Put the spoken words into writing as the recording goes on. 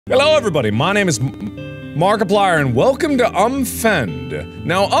Hello everybody, my name is Markiplier and welcome to Umfend.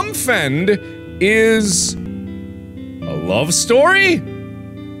 Now Umfend is a love story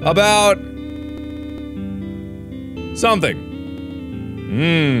about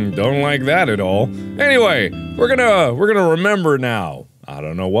something. Don't like that at all. Anyway, we're gonna remember now. I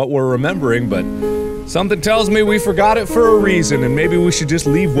don't know what we're remembering, but something tells me we forgot it for a reason and maybe we should just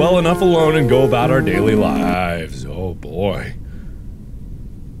leave well enough alone and go about our daily lives. Oh boy.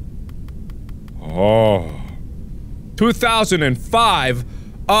 Oh. 2005?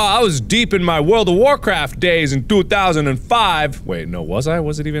 I was deep in my World of Warcraft days in 2005. Wait, no, was I?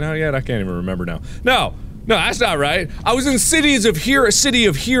 Was it even out yet? I can't even remember now. No, that's not right. I was in City of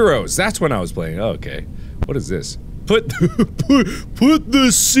Heroes. That's when I was playing. Okay. What is this? Put the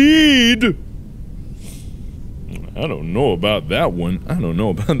seed! I don't know about that one.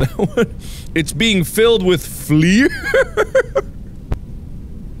 It's being filled with Fleer?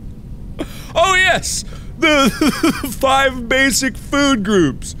 Oh yes! The 5 basic food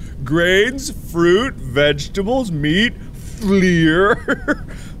groups. Grains, fruit, vegetables, meat, Fleer.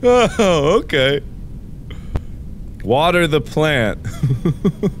 Oh, okay. Water the plant. I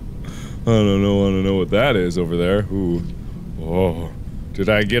don't know what that is over there. Ooh. Oh. Did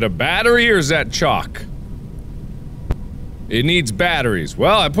I get a battery or is that chalk? It needs batteries.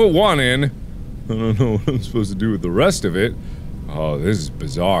 Well, I put one in. I don't know what I'm supposed to do with the rest of it. Oh, this is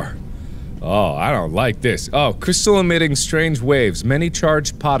bizarre. Oh, I don't like this. Oh, crystal emitting strange waves, many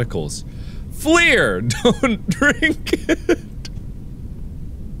charged particles. Fleer! Don't drink it!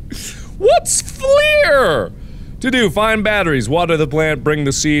 What's Fleer? To do, find batteries, water the plant, bring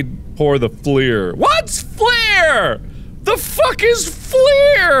the seed, pour the Fleer. What's Fleer? The fuck is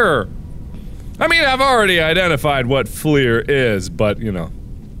Fleer? I mean, I've already identified what Fleer is, but, you know.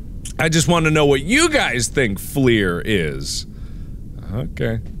 I just want to know what you guys think Fleer is.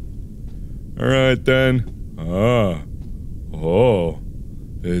 Okay. Alright then. Oh.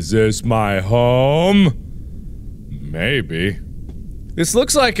 Is this my home? Maybe. This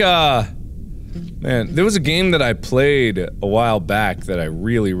looks like man, there was a game that I played a while back that I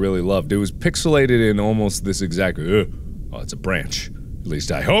really loved. It was pixelated in almost this exact- oh, it's a branch. At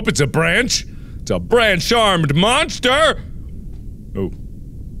least I hope it's a branch! It's a branch-armed monster! Oh.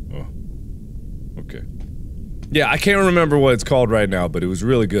 Okay. Yeah, I can't remember what it's called right now, but it was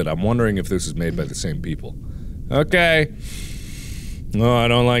really good. I'm wondering if this was made by the same people. Okay. No, I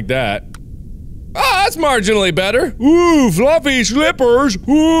don't like that. Ah, that's marginally better. Ooh, fluffy slippers.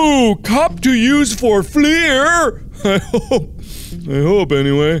 Ooh, cup to use for Fleer. I hope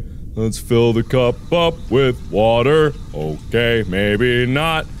anyway. Let's fill the cup up with water. Okay, maybe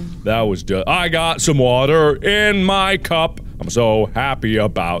not. That was just- I got some water in my cup. I'm so happy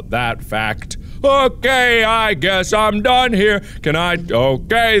about that fact. Okay, I guess I'm done here. Can I-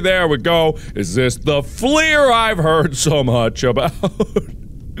 okay, there we go. Is this the Fleer I've heard so much about?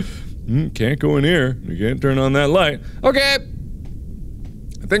 Can't go in here. You can't turn on that light. Okay.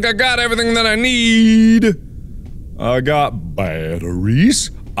 I think I got everything that I need. I got batteries.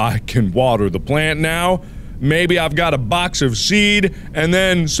 I can water the plant now. Maybe I've got a box of seed and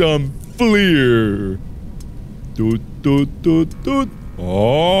then some Fleer.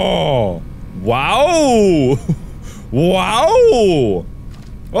 Oh. Wow! Wow!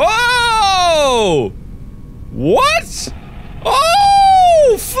 Oh! What?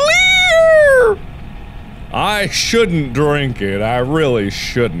 Oh! Fleer! I shouldn't drink it. I really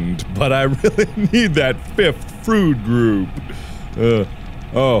shouldn't. But I really need that 5th food group.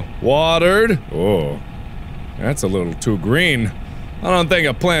 Oh. Watered? Oh. That's a little too green. I don't think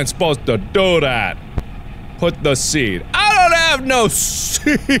a plant's supposed to do that. Put the seed. I don't have no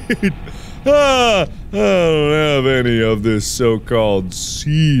seed! I don't have any of this so-called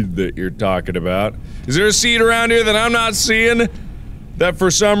seed that you're talking about. Is there a seed around here that I'm not seeing? That for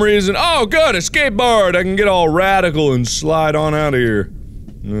some reason- oh good, a skateboard! I can get all radical and slide on out of here.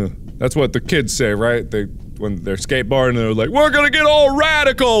 That's what the kids say, right? When they're skateboarding, they're like, we're gonna get all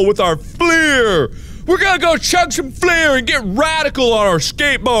radical with our Fleer! We're gonna go chug some Fleer and get radical on our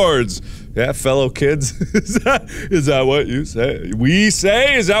skateboards! Yeah, fellow kids? Is that what you say? We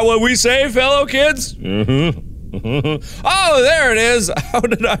say? Is that what we say, fellow kids? Oh, there it is! How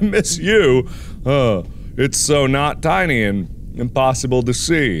did I miss you? It's so not tiny and impossible to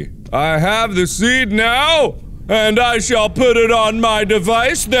see. I have the seed now, and I shall put it on my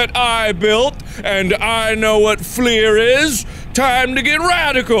device that I built, and I know what Fleer is. Time to get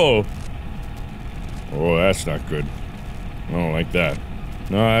radical! Oh, that's not good. I don't like that.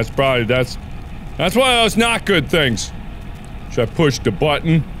 No, that's one of those not good things. Should I push the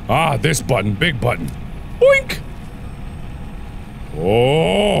button? Ah, this button, big button. Boink!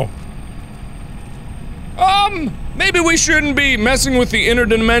 Oh. Maybe we shouldn't be messing with the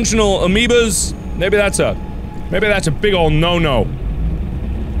interdimensional amoebas. Maybe that's a big ol' no-no.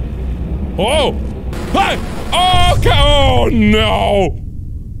 Oh! Hey! Oh, okay. Oh, no!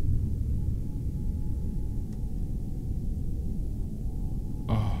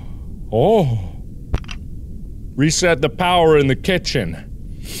 Oh. Reset the power in the kitchen.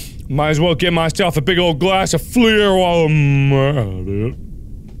 Might as well get myself a big old glass of Fleer while I'm at it.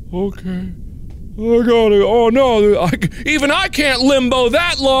 Okay. I got it. Oh no, even I can't limbo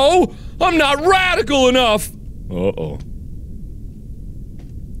that low! I'm not radical enough! Uh-oh.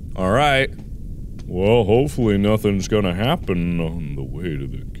 Alright. Well, hopefully nothing's gonna happen on the way to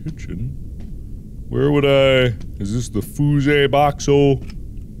the kitchen. Where would I... Is this the Fuse Boxo?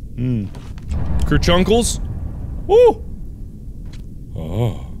 Kerchunkles? Woo!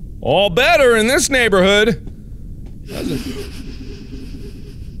 Oh. All better in this neighborhood!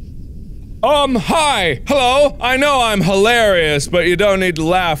 Hi! Hello! I know I'm hilarious, but you don't need to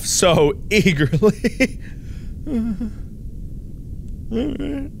laugh so eagerly.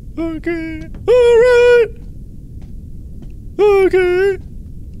 Alright. Okay. Alright! Okay.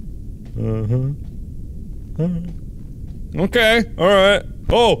 Alright. Okay, alright.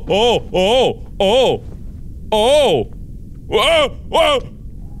 Oh! Whoa! Whoa! Oh.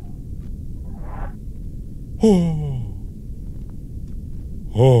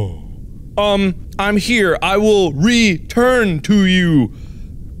 I'm here. I will return to you.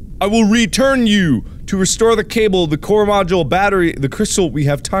 I will return you to restore the cable, the core module, battery, the crystal. We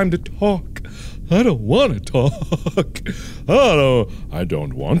have time to talk. I don't want to talk. I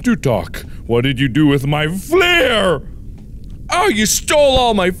don't want to talk. What did you do with my Fleer? Oh, you stole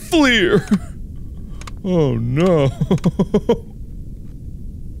all my Fleer. Oh no.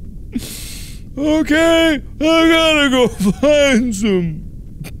 Okay, I gotta go find some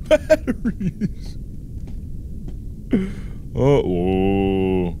batteries.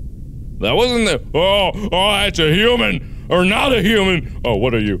 Uh-oh. That wasn't the- Oh, that's a human! Or not a human! Oh,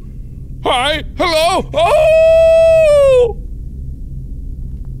 what are you? Hi! Hello! Oh!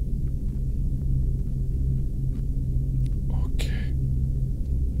 Okay.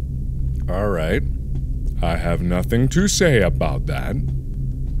 Alright. I have nothing to say about that.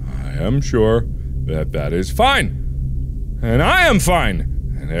 I am sure that that is fine. And I am fine.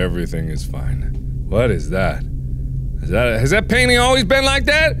 And everything is fine. What is that? Has that painting always been like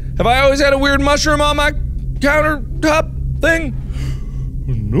that? Have I always had a weird mushroom on my countertop thing?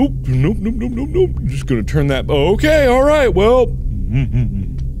 Nope. I'm just gonna turn that. Okay, alright, well.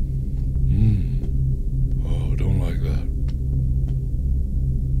 Oh, don't like that.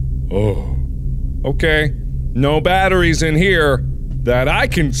 Oh. Okay. No batteries in here that I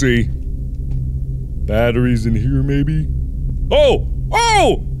can see. Batteries in here, maybe? Oh!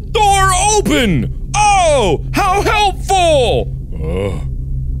 Oh! Door open! Oh! How helpful!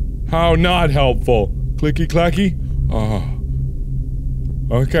 How not helpful? Clicky clacky? Oh.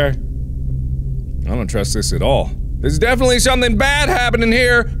 Okay. I don't trust this at all. There's definitely something bad happening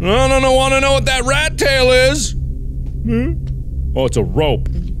here. I don't want to know what that rat tail is. Oh, it's a rope.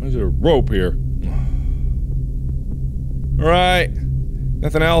 There's a rope here. Alright.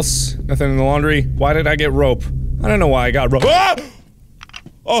 Nothing else. Nothing in the laundry. Why did I get rope? I don't know why I got rope. Ah!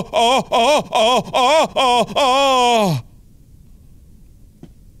 Oh.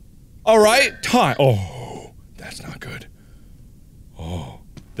 Alright, time. Oh, that's not good. Oh,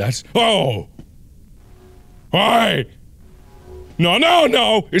 that's. Oh! Alright!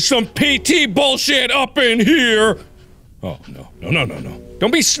 No! It's some PT bullshit up in here! Oh, no.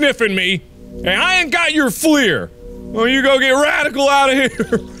 Don't be sniffing me! Hey, I ain't got your Fleer! Oh, you go get radical out of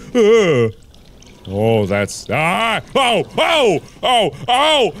here! Oh, that's. Oh,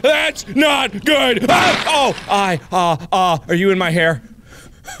 that's not good! Are you in my hair?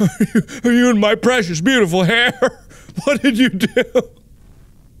 Are you in my precious, beautiful hair? What did you do?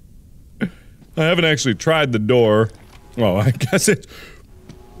 I haven't actually tried the door. Well, I guess it's.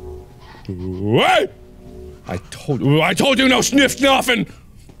 What? I told you no sniff snuffing!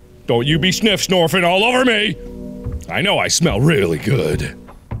 Don't you be sniff snorfing all over me! I know I smell really good.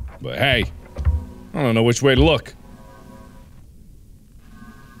 But hey, I don't know which way to look.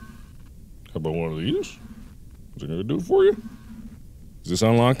 How about one of these? Is it gonna do it for you? Is this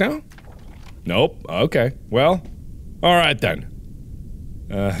unlocked now? Nope. Okay. Well, alright then.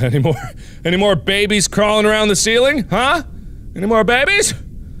 Any more babies crawling around the ceiling? Huh? Any more babies?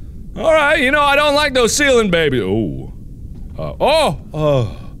 Alright, you know I don't like those ceiling babies. Ooh.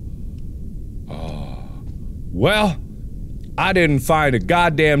 Well, I didn't find a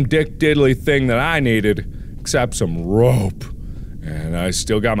goddamn dick diddly thing that I needed, except some rope. And I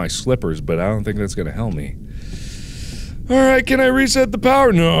still got my slippers, but I don't think that's gonna help me. Alright, can I reset the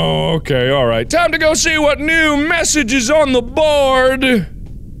power? No, okay, alright. Time to go see what new message is on the board! Ugh.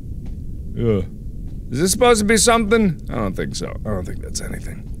 Is this supposed to be something? I don't think so. I don't think that's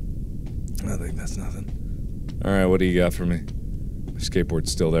anything. I think that's nothing. Alright, what do you got for me? My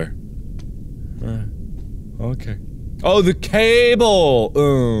skateboard's still there. Alright. Okay. Oh, the cable!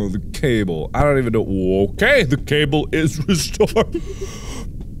 Oh, the cable. I don't even know. Okay, the cable is restored.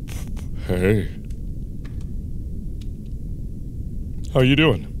 Hey. How you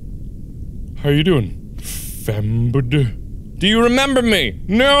doing? How you doing, Fembud? Do you remember me?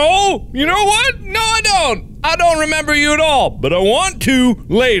 No? You know what? No, I don't. I don't remember you at all, but I want to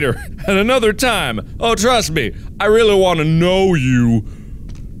later, at another time. Oh, trust me, I really want to know you.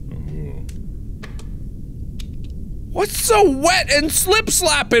 What's so wet and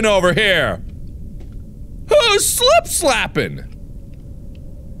slip-slapping over here? Who's slip-slapping?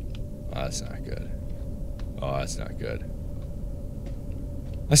 Oh, that's not good. Oh, that's not good.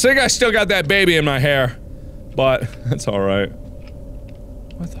 I think I still got that baby in my hair, but that's alright.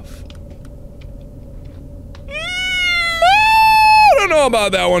 What the f- I don't know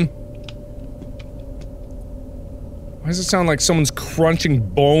about that one. Why does it sound like someone's crunching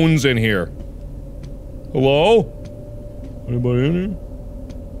bones in here? Hello? Anybody in here?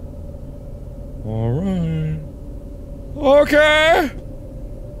 Alright. Okay.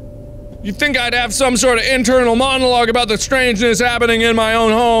 You'd think I'd have some sort of internal monologue about the strangeness happening in my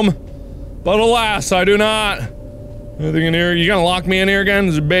own home. But alas, I do not. Anything in here? You gonna lock me in here again?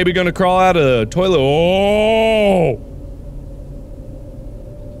 Is the baby gonna crawl out of the toilet? Oh!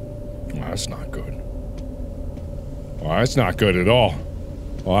 That's not good. Oh, that's not good at all.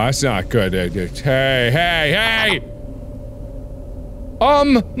 Oh, that's not good. Hey!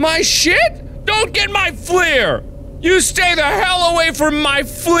 My shit? Don't get my fleer! You stay the hell away from my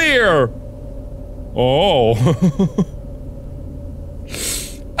fleer! Oh.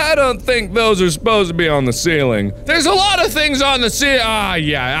 I don't think those are supposed to be on the ceiling. There's a lot of things on the ceiling.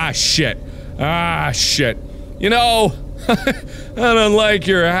 Shit. You know, I don't like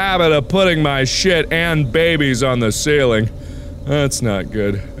your habit of putting my shit and babies on the ceiling. That's not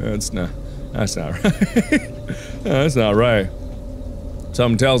good. That's not right. That's not right.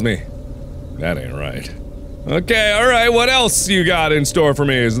 Something tells me that ain't right. Okay, alright, what else you got in store for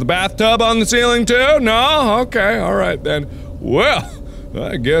me? Is the bathtub on the ceiling too? No? Okay, alright then. Well,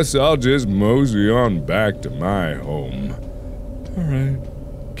 I guess I'll just mosey on back to my home. Alright.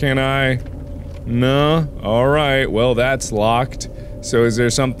 Can I? No? Alright, well that's locked. So is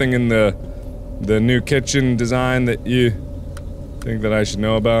there something in the new kitchen design that you think that I should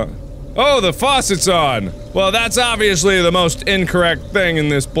know about? Oh, the faucet's on! Well, that's obviously the most incorrect thing in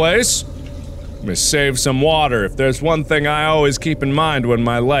this place. Let me save some water. If there's one thing I always keep in mind when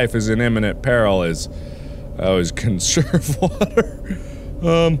my life is in imminent peril is I always conserve water.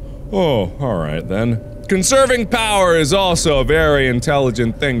 Oh, alright then. Conserving power is also a very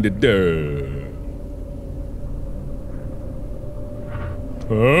intelligent thing to do.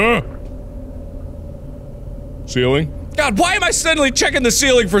 Huh? Ceiling? God, why am I suddenly checking the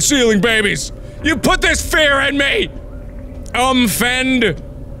ceiling for ceiling babies? You put this fear in me! Umfend!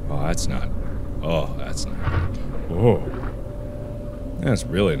 Oh, that's not. Oh, that's not. Oh. That's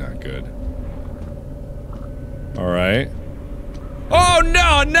really not good. Alright. Oh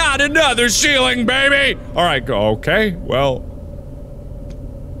no, not another ceiling baby! Alright, okay, well.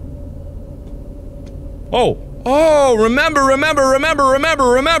 Oh,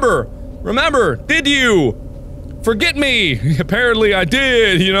 remember, did you? Forget me! Apparently I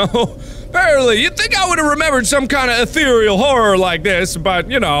did, you know? Apparently, you'd think I would've remembered some kind of ethereal horror like this,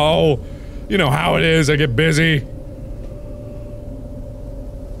 but, you know how it is, I get busy.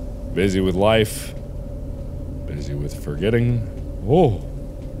 Busy with life. Busy with forgetting. Oh.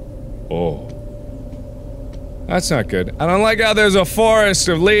 That's not good. I don't like how there's a forest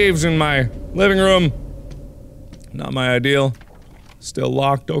of leaves in my living room. Not my ideal. Still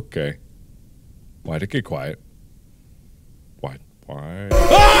locked? Okay. Why'd it get quiet? Why?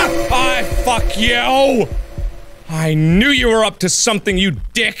 Ah! Fuck you! I knew you were up to something, you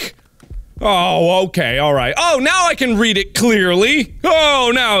dick! Oh, okay, alright. Oh, now I can read it clearly!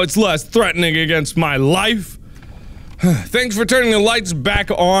 Oh, now it's less threatening against my life! Thanks for turning the lights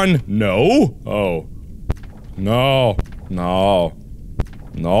back on. No? Oh. No. Nope.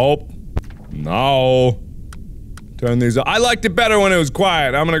 No. Turn these off. I liked it better when it was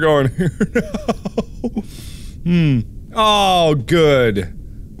quiet. I'm gonna go in here now. Oh, good.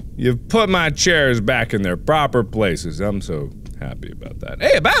 You've put my chairs back in their proper places. I'm so happy about that.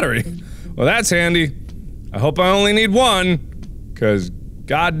 Hey, a battery! Well, that's handy. I hope I only need one. Because,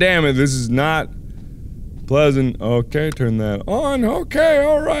 god damn it, this is not pleasant. Okay, turn that on. Okay,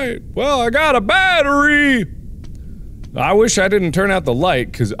 alright. Well, I got a battery! I wish I didn't turn out the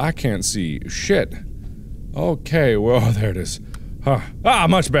light, because I can't see shit. Okay, well, there it is. Huh. Ah,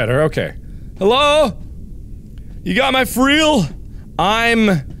 much better, okay. Hello? You got my freel? I'm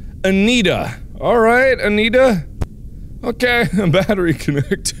Anita. Alright, Anita. Okay, battery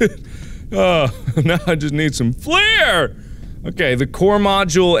connected. Now I just need some flair! Okay, the core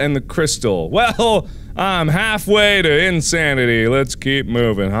module and the crystal. Well, I'm halfway to insanity. Let's keep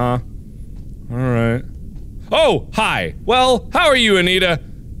moving, huh? Alright. Oh, hi! Well, how are you, Anita?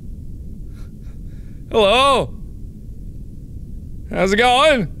 Hello? How's it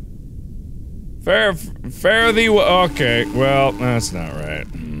going? Fare thee okay, well, that's not right.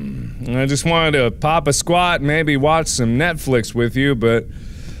 I just wanted to pop a squat, maybe watch some Netflix with you, but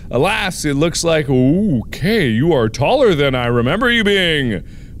alas, it looks like, okay, you are taller than I remember you being.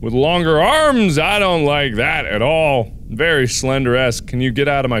 With longer arms, I don't like that at all. Very Slender-esque. Can you get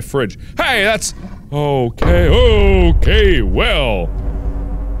out of my fridge? Hey, that's... Okay, well...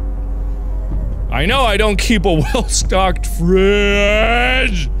 I know I don't keep a well-stocked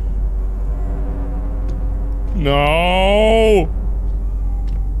fridge! No!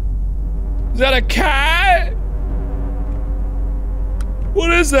 Is that a cat?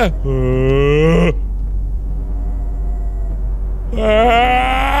 What is that?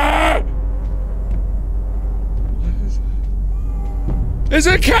 It's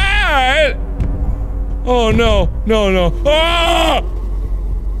a cat! Oh no, no. Ah!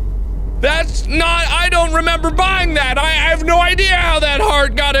 That's not- I don't remember buying that! I have no idea how that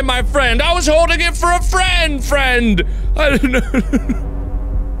heart got in my friend! I was holding it for a friend! I don't know.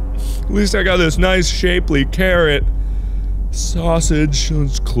 At least I got this nice shapely carrot. Sausage.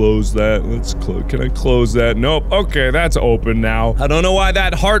 Let's close that. Can I close that? Nope. Okay, that's open now. I don't know why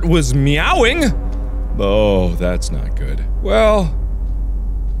that heart was meowing. Oh, that's not good. Well...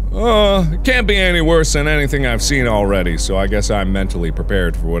 it can't be any worse than anything I've seen already, so I guess I'm mentally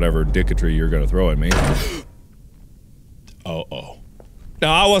prepared for whatever dicketry you're gonna throw at me. Uh-oh. No,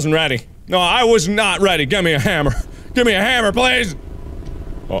 I wasn't ready. No, I was not ready. Give me a hammer. Give me a hammer, please!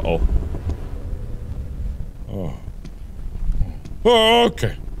 Uh-oh. Oh,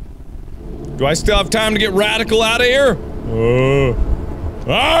 okay. Do I still have time to get radical out of here? Oh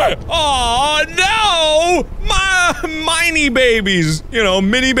no! Miny babies! You know,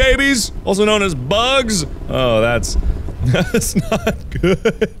 mini babies, also known as bugs. Oh, that's not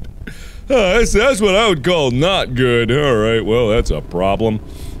good. That's what I would call not good. Alright, well, that's a problem.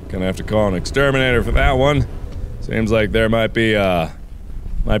 Gonna have to call an exterminator for that one. Seems like there might be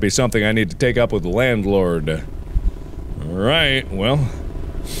something I need to take up with the landlord. Alright, well...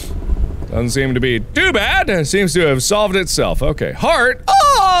 doesn't seem to be too bad. It seems to have solved itself. Okay, heart?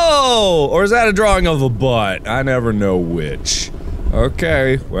 Oh! Or is that a drawing of a butt? I never know which.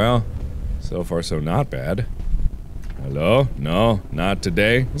 Okay, well, so far so not bad. Hello? No, not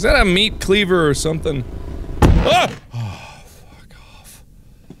today. Is that a meat cleaver or something? Ah! Oh, fuck off.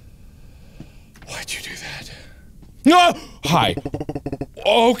 Why'd you do that? No! Hi.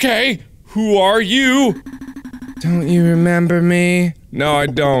 Okay, who are you? Don't you remember me? No, I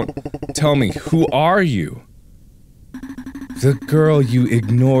don't. Tell me, who are you? The girl you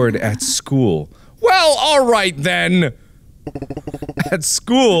ignored at school. Well, alright then! At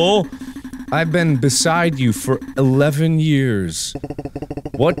school, I've been beside you for 11 years.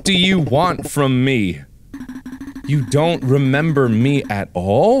 What do you want from me? You don't remember me at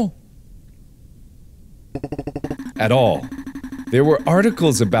all? At all. There were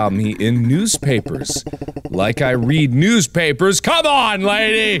articles about me in newspapers. Like I read newspapers. Come on,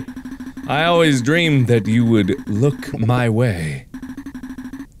 lady! I always dreamed that you would look my way.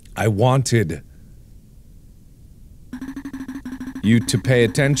 I wanted you to pay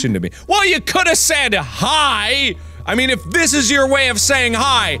attention to me. Well, you could have said hi! I mean, if this is your way of saying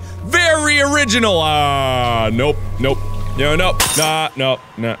hi, very original. Nope. No,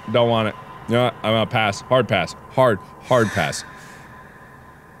 don't want it. No, I'm gonna pass. Hard pass. Hard pass.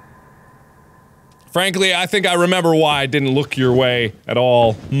 Frankly, I think I remember why I didn't look your way at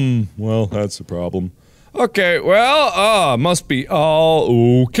all. Well, that's a problem. Okay, well, must be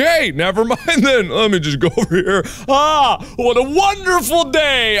all okay. Never mind then. Let me just go over here. What a wonderful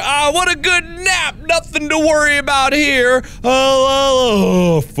day. What a good nap. Nothing to worry about here. Fuck.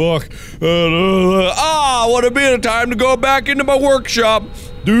 What a bit of time to go back into my workshop.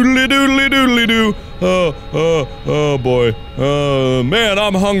 Doodly doodly doodly doo. Oh boy. Man,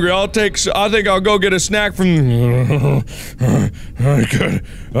 I'm hungry. I think I'll go get a snack from.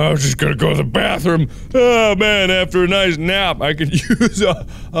 I'm just gonna go to the bathroom. Oh man, after a nice nap, I could use a.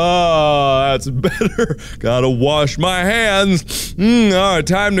 That's better. Gotta wash my hands. Alright,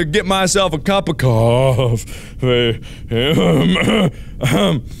 time to get myself a cup of coffee.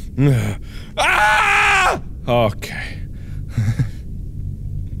 Okay.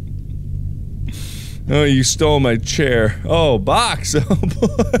 Oh, you stole my chair. Oh, box. Oh,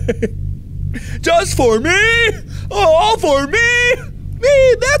 boy. Just for me? Oh, all for me?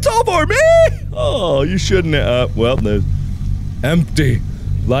 Me? That's all for me? Oh, you shouldn't have. Well, there's empty.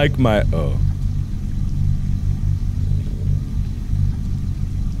 Like my. Oh.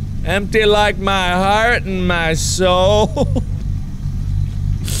 Empty like my heart and my soul.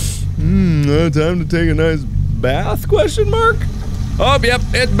 Time to take a nice bath? Question mark? Oh, yep,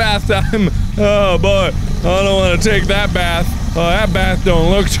 it's bath time. Oh boy, I don't want to take that bath. Oh, that bath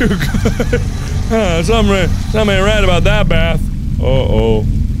don't look too good. Something ain't right about that bath. Uh-oh.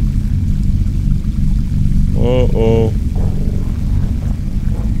 Uh-oh.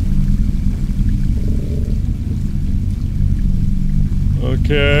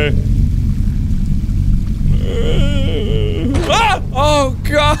 Okay. Oh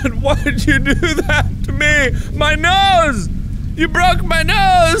God, why did you do that to me? My nose! You broke my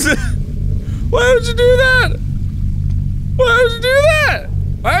nose! Why would you do that? Why would you do that?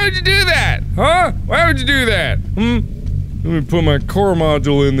 Why would you do that? Huh? Why would you do that? Let me put my core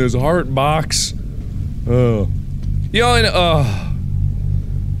module in this heart box. Oh. You only know,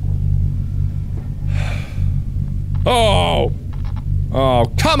 oh. Oh,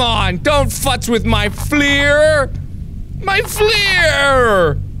 come on! Don't futz with my Fleer! My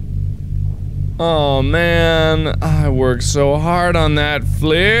Fleer! Oh man, I worked so hard on that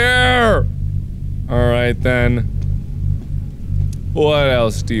Fleer! Alright then. What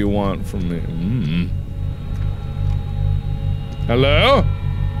else do you want from me? Hello?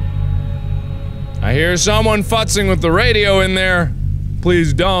 I hear someone futzing with the radio in there.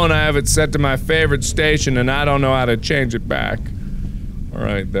 Please don't, I have it set to my favorite station and I don't know how to change it back.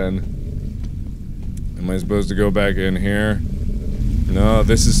 Alright then. Am I supposed to go back in here? No,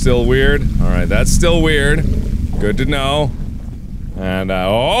 this is still weird. Alright, that's still weird. Good to know. And,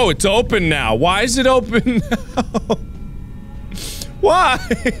 oh, it's open now. Why is it open now? Why?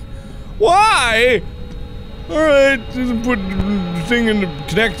 Why? Alright, just put the thing in the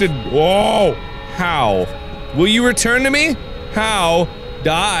connected. Whoa! How? Will you return to me? How?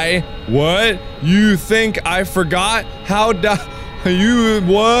 Die? What? You think I forgot? How die? You,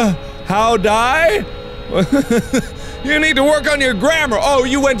 what? How die? You need to work on your grammar. Oh,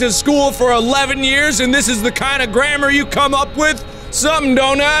 you went to school for 11 years and this is the kind of grammar you come up with? Something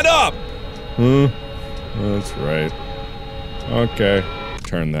don't add up. That's right. Okay.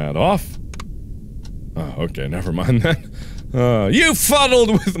 Turn that off. Oh, okay, never mind that. You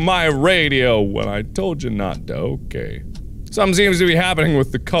fuddled with my radio when I told you not to. Okay. Something seems to be happening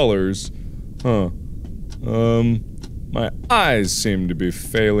with the colors. Huh. My eyes seem to be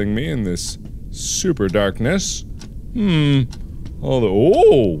failing me in this super darkness. Oh,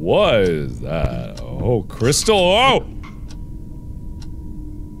 what is that? Oh, crystal. Oh!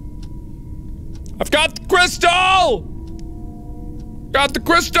 I've got the crystal! Got the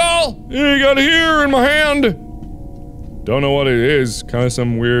crystal! You got it here in my hand. Don't know what it is. Kind of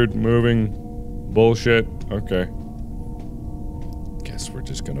some weird moving bullshit. Okay. Guess we're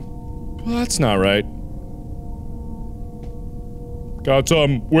just gonna. Well, that's not right. Got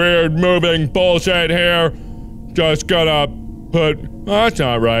some weird moving bullshit here. Just gonna put. Well, that's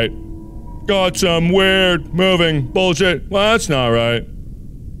not right. Got some weird moving bullshit. Well, that's not right.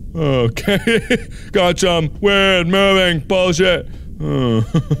 Okay. Got some weird moving bullshit.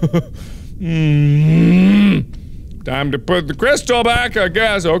 Time to put the crystal back, I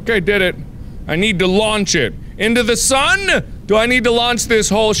guess. Okay, did it. I need to launch it. Into the sun? Do I need to launch this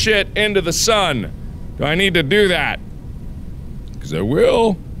whole shit into the sun? Do I need to do that? Because I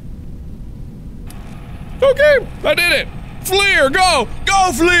will. Okay, I did it. Fleer, go!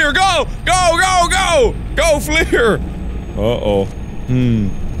 Go, Fleer, go! Go, go, go! Go, Fleer! Uh-oh.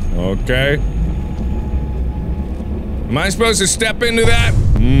 Okay. Am I supposed to step into that?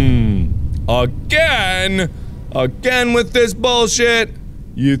 Again? Again with this bullshit?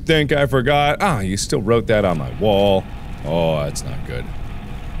 You think I forgot? Ah, you still wrote that on my wall. Oh, that's not good.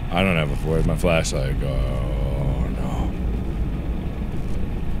 I don't have a where's my flashlight? Oh, no.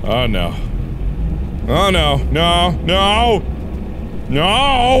 Oh, no. Oh, no. No. No!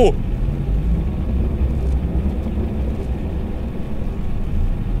 No!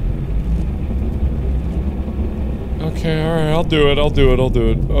 Okay, alright, I'll do it.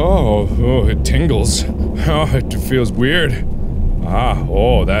 Oh, it tingles. Oh, it feels weird.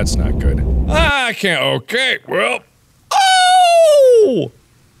 Oh, that's not good. I can't, okay, well. Oh!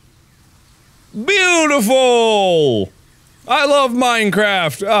 Beautiful! I love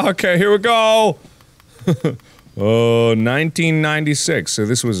Minecraft. Okay, here we go. 1996, so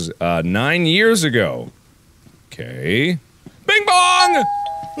this was, 9 years ago. Okay. Bing bong!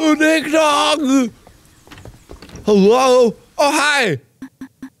 Oh, ding dong! Hello? Oh, hi!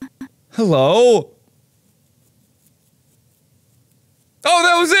 Hello? Oh,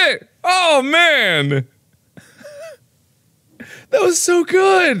 that was it! Oh, man! That was so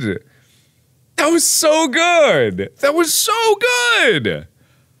good! That was so good! That was so good!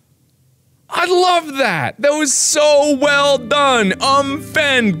 I love that! That was so well done!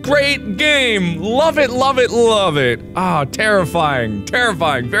 Umfend, great game! Love it, love it, love it! Ah, terrifying,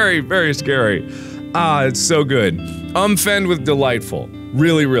 terrifying, very, very scary. Ah, it's so good. Umfend was delightful.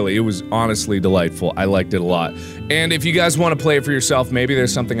 Really, really, it was honestly delightful. I liked it a lot. And if you guys want to play it for yourself, maybe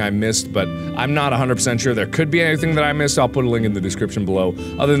there's something I missed, but I'm not 100% sure. There could be anything that I missed. I'll put a link in the description below.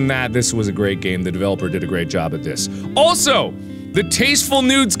 Other than that, this was a great game. The developer did a great job at this. Also, the Tasteful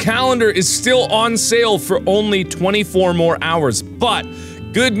Nudes calendar is still on sale for only 24 more hours, but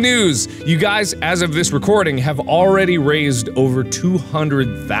good news, you guys, as of this recording, have already raised over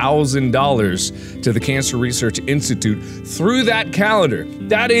 $200,000 to the Cancer Research Institute through that calendar.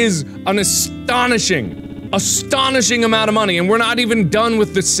 That is an astonishing amount of money, and we're not even done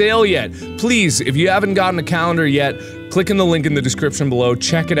with the sale yet. Please, if you haven't gotten a calendar yet, click on the link in the description below,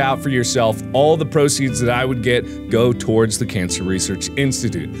 check it out for yourself. All the proceeds that I would get go towards the Cancer Research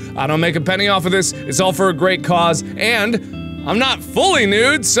Institute. I don't make a penny off of this, it's all for a great cause, and I'm not fully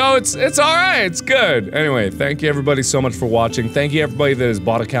nude, so it's alright, it's good. Anyway, thank you everybody so much for watching. Thank you everybody that has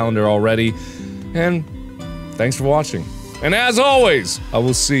bought a calendar already, and thanks for watching. And as always, I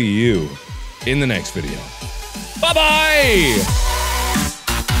will see you in the next video. Bye-bye!